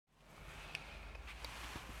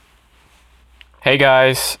Hey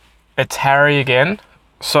guys, it's Harry again.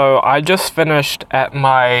 So I just finished at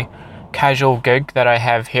my casual gig that I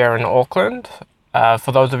have here in Auckland.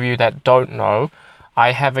 For those of you that don't know,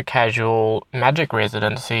 I have a casual magic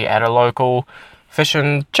residency at a local fish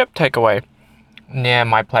and chip takeaway near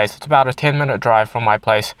my place. It's about a 10-minute drive from my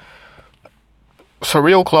place. So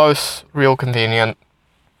real close, real convenient.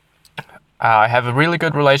 I have a really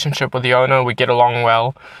good relationship with the owner. We get along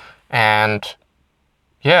well, and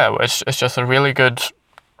yeah, it's just a really good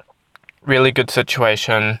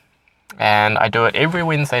situation, and I do it every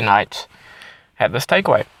Wednesday night at this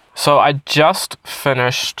takeaway. So I just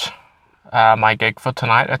finished my gig for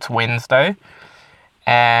tonight. It's Wednesday,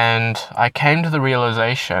 and I came to the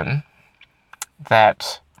realization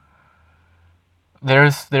that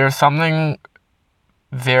there's something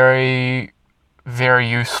very, very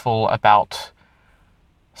useful about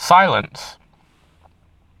silence.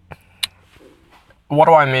 What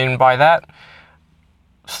do I mean by that?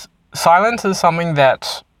 Silence is something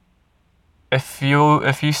that if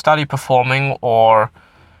you study performing or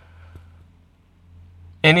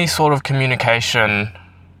any sort of communication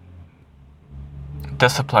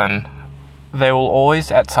discipline, they will always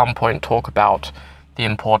at some point talk about the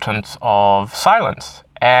importance of silence.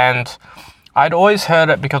 And I'd always heard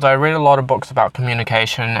it because I read a lot of books about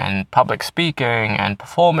communication and public speaking and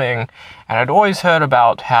performing, and I'd always heard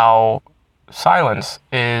about how silence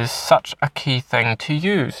is such a key thing to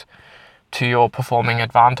use to your performing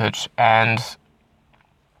advantage. And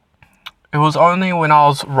it was only when I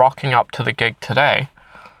was rocking up to the gig today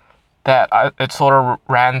that it sort of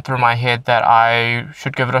ran through my head that I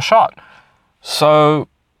should give it a shot. So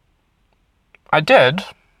I did.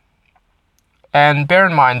 And bear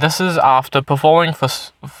in mind, this is after performing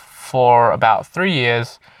for about 3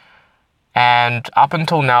 years. And up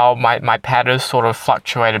until now, my patterns sort of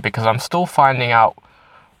fluctuated because I'm still finding out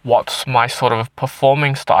what's my sort of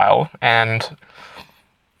performing style. And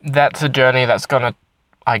that's a journey that's going to,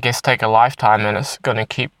 I guess, take a lifetime, and it's going to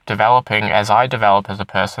keep developing as I develop as a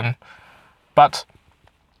person. But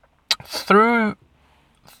through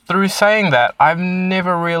saying that, I've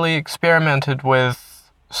never really experimented with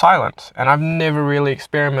silence, and I've never really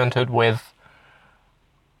experimented with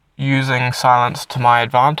using silence to my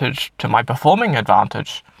advantage, to my performing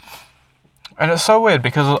advantage. And it's so weird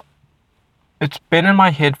because it's been in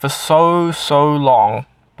my head for so long,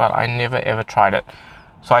 but I never ever tried it.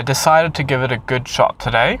 So I decided to give it a good shot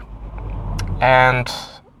today, and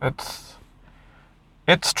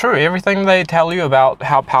it's true. Everything they tell you about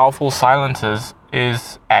how powerful silence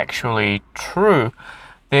is actually true.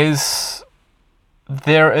 There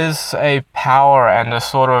is a power and a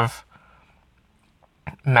sort of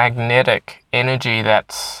magnetic energy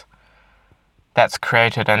that's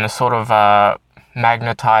created, and a sort of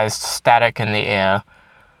magnetized static in the air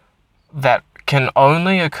that can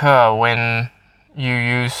only occur when you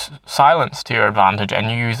use silence to your advantage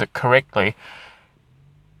and you use it correctly.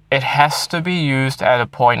 It has to be used at a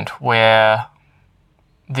point where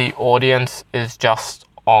the audience is just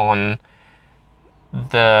on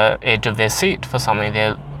the edge of their seat for something.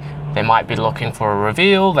 They might be looking for a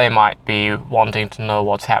reveal, they might be wanting to know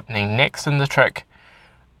what's happening next in the trick,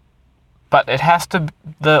 but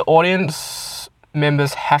the audience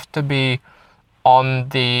members have to be on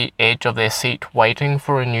the edge of their seat waiting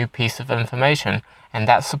for a new piece of information, and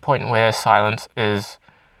that's the point where silence is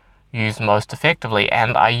used most effectively.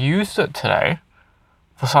 And I used it today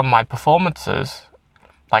for some of my performances.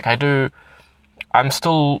 I'm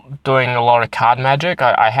still doing a lot of card magic.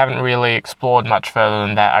 I haven't really explored much further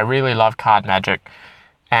than that. I really love card magic,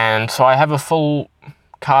 and so I have a full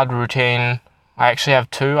card routine. I actually have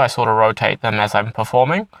two. I sort of rotate them as I'm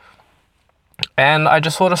performing, and I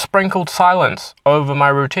just sort of sprinkled silence over my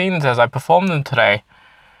routines as I perform them today.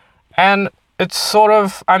 And it's sort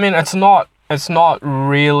of, I mean, it's not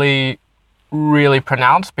really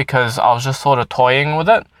pronounced because I was just sort of toying with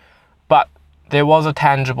it, but there was a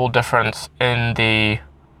tangible difference in the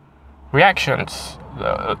reactions.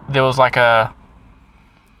 There was like a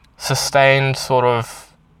sustained sort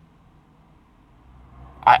of,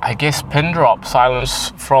 I guess, pin drop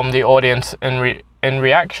silence from the audience in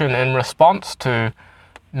reaction, in response to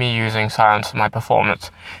me using silence in my performance.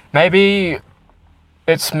 Maybe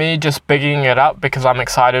it's me just bigging it up because I'm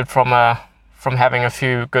excited from having a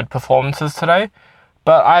few good performances today,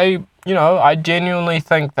 but I genuinely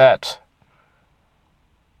think that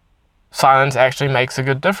silence actually makes a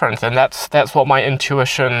good difference, and that's what my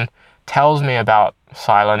intuition tells me about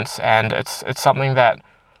silence, and it's something that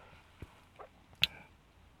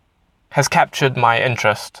has captured my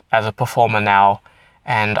interest as a performer now,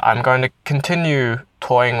 and I'm going to continue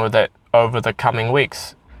toying with it over the coming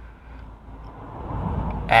weeks.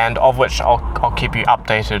 and of which I'll keep you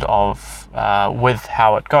updated with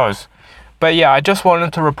how it goes. But yeah, I just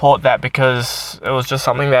wanted to report that because it was just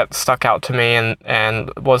something that stuck out to me and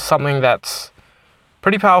was something that's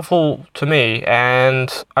pretty powerful to me,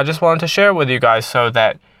 and I just wanted to share it with you guys so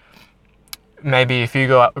that maybe if you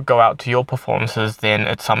go out to your performances, then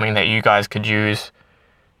it's something that you guys could use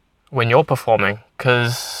when you're performing,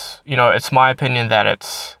 because it's my opinion that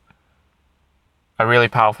it's a really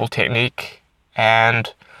powerful technique,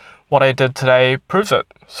 and what I did today proves it.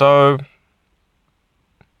 So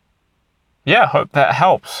yeah, hope that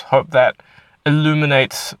helps. Hope that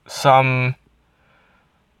illuminates some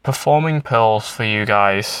performing pearls for you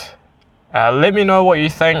guys. Let me know what you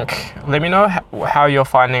think. Let me know how you're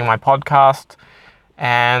finding my podcast,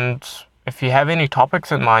 and if you have any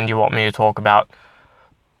topics in mind you want me to talk about.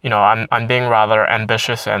 I'm being rather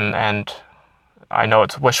ambitious, and I know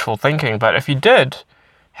it's wishful thinking, but if you did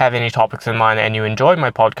have any topics in mind and you enjoyed my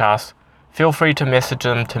podcast, feel free to message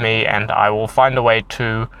them to me, and I will find a way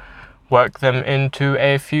to work them into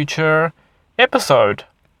a future episode.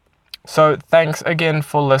 So thanks again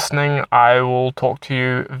for listening. I will talk to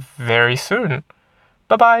you very soon.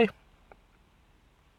 Bye-bye.